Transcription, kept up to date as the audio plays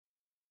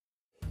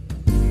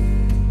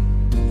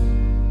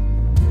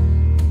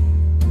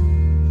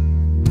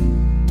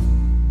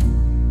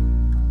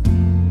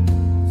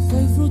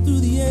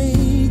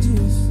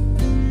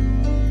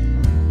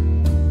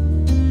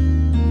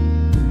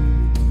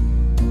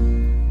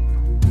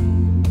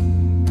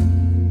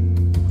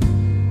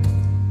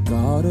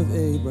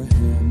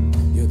Abraham.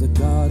 You're the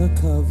God of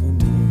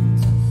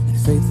covenant and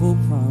faithful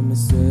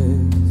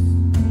promises.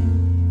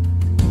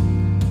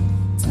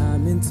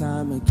 Time and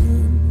time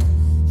again,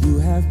 you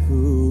have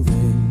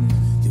proven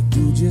you'll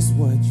do just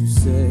what you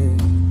said.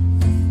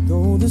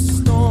 Though the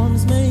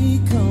storms may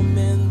come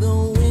and the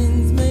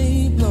winds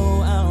may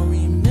blow, I'll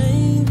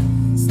remain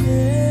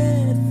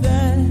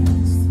steadfast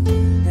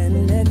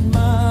and let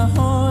my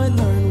heart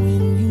learn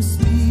when you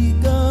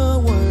speak a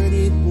word,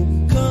 it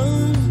will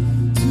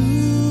come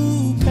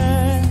to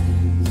pass.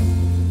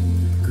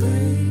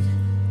 Great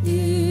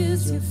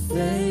is your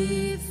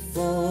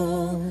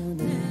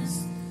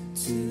faithfulness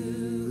to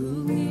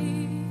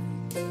me.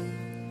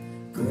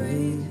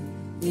 Great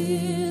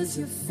is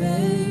your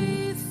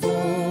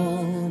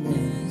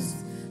faithfulness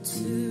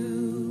to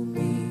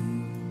me.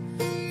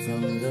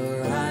 From the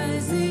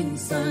rising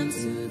sun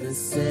to the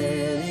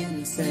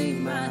setting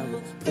same, I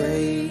will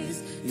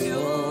praise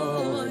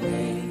your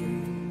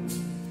name.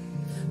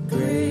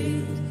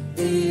 Great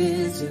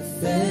is your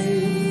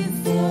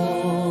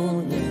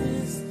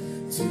faithfulness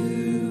to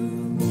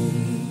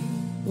me.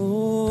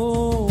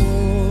 Oh,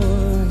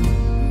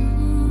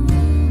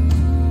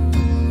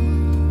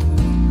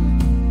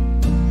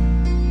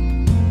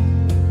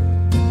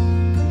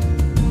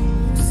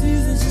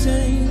 seasons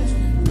change,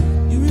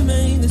 you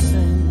remain the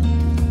same.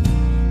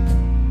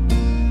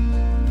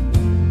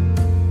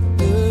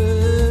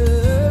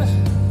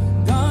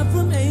 God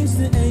from age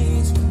to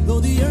age, though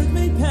the earth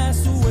may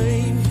pass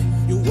away,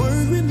 your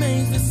word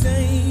remains the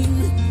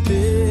same.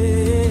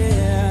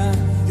 Yeah,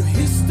 your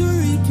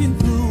history can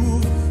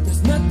prove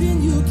there's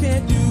nothing you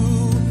can't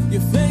do.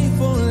 You're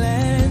faithful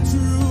and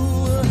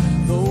true.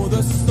 Though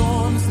the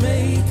storms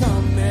may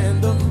come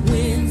and the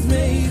winds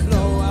may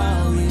blow,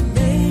 I'll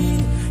remain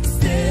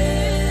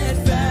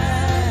steadfast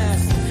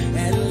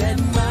and let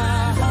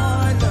my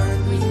heart learn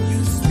when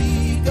you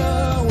speak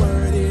a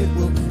word, it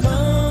will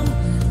come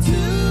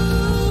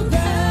to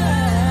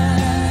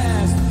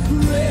pass.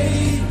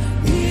 Great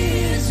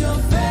is your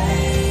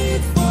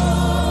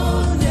faithfulness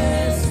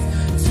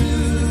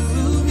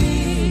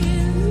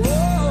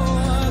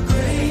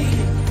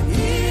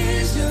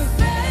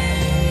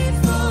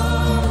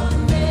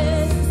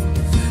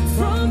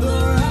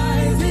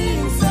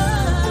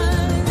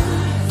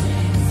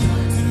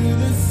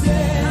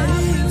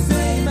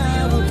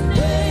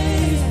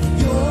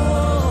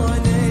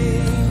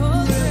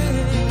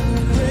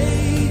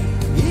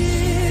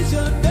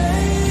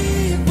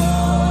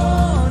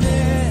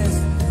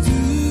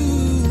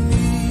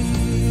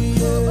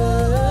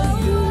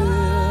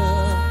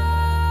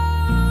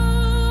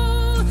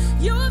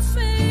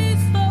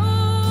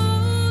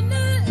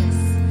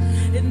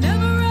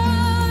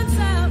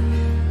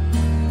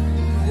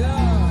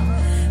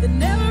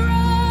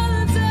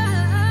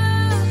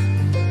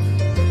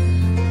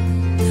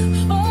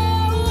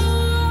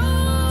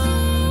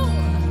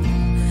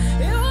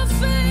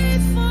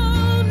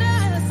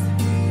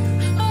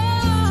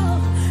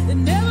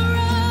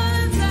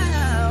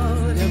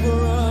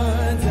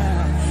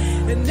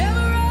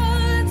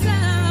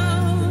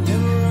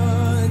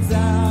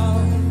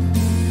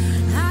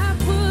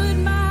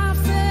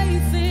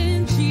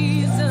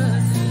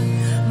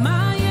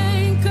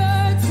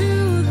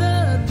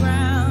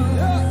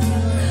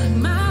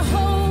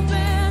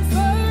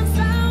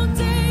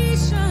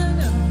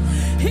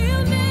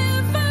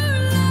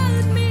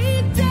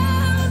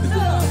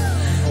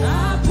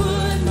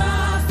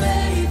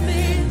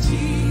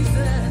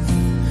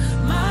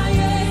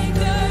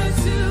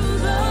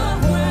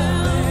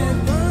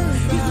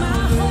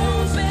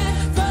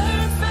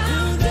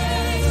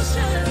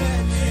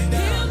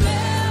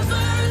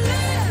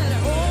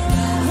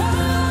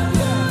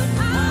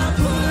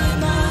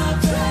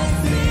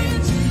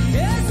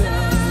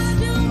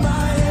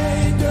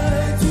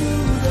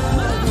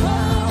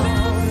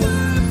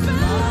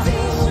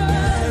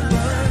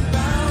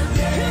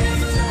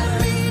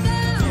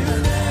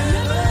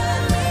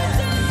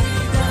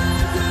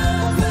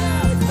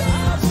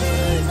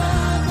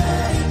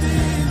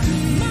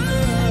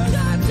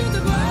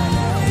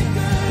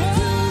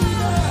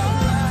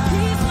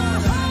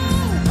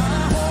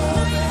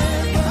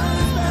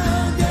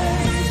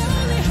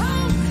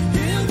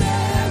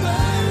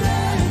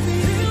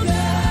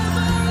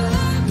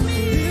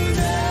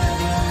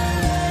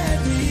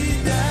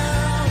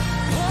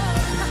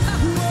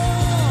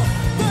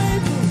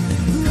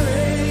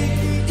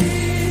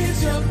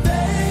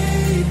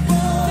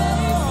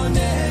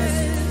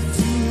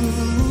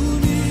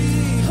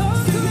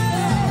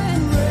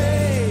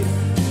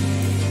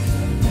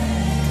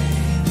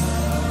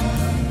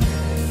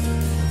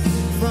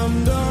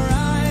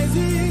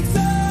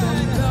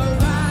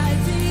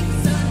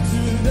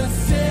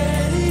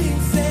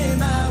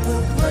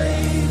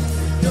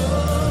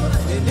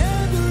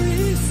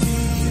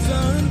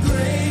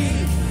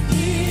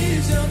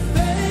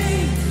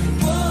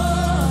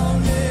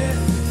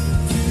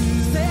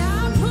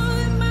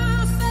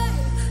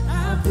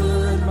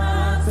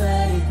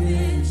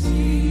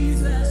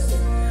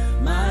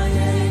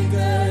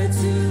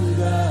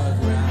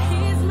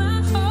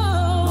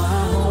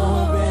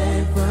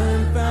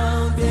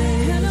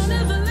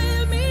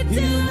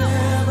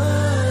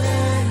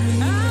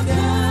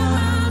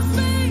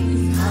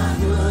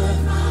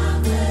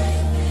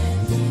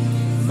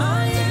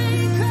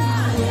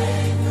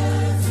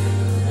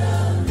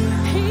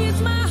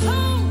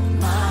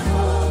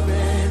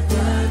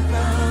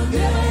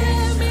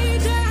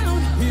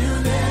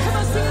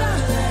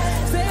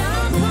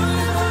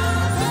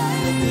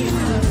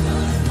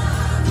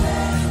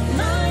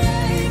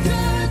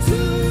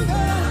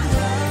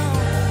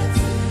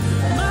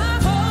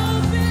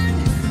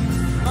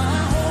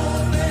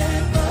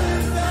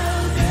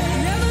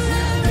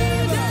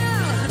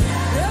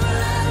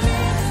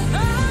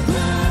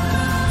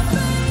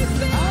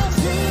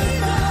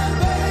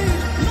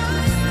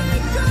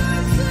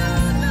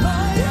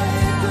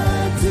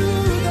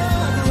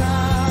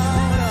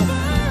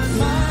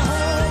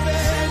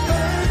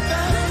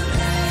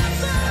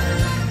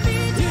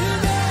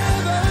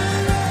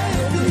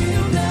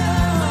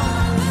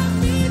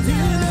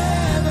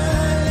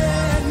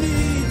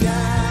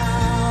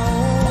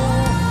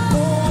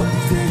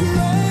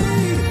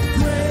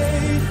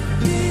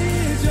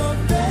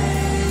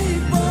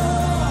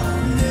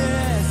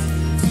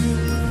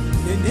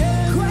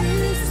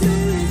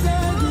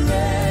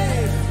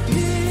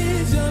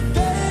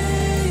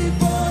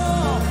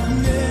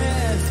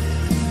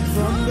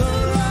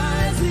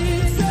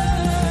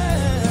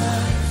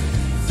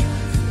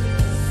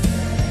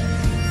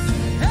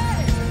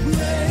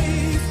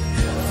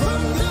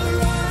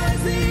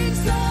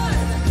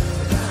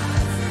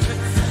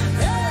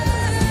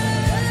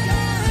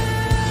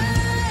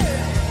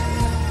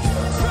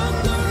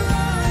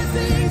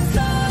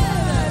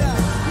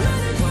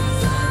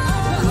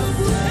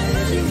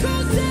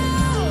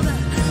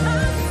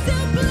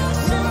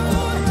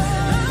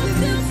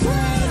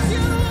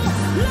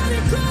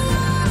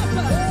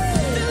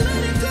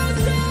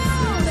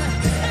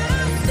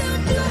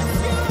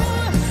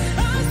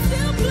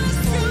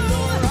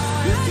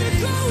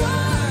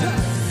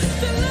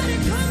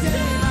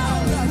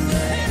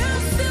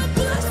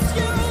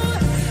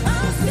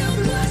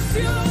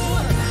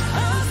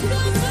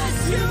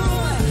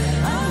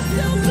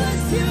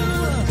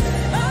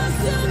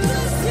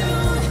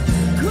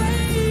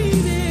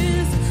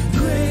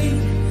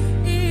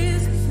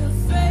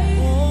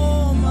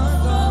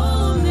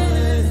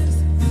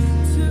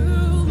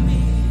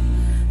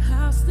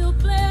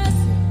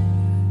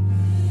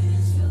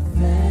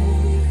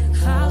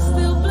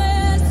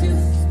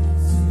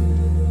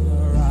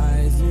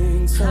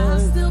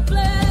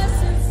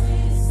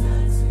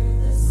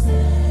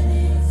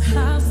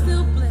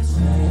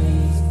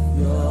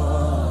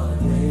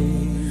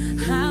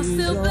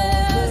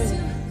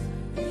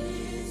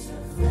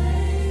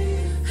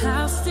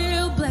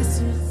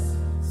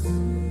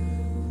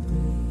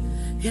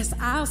Yes,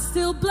 I'll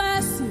still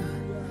bless you.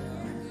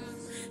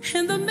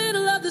 In the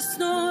middle of the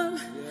storm,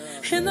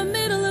 in the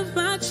middle of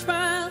my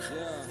trial,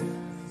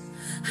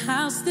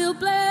 I'll still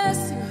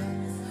bless you.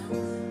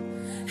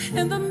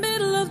 In the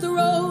middle of the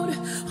road,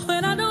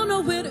 when I don't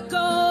know where to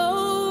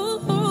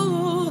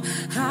go,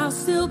 I'll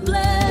still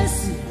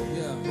bless you.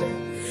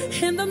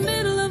 In the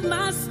middle of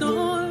my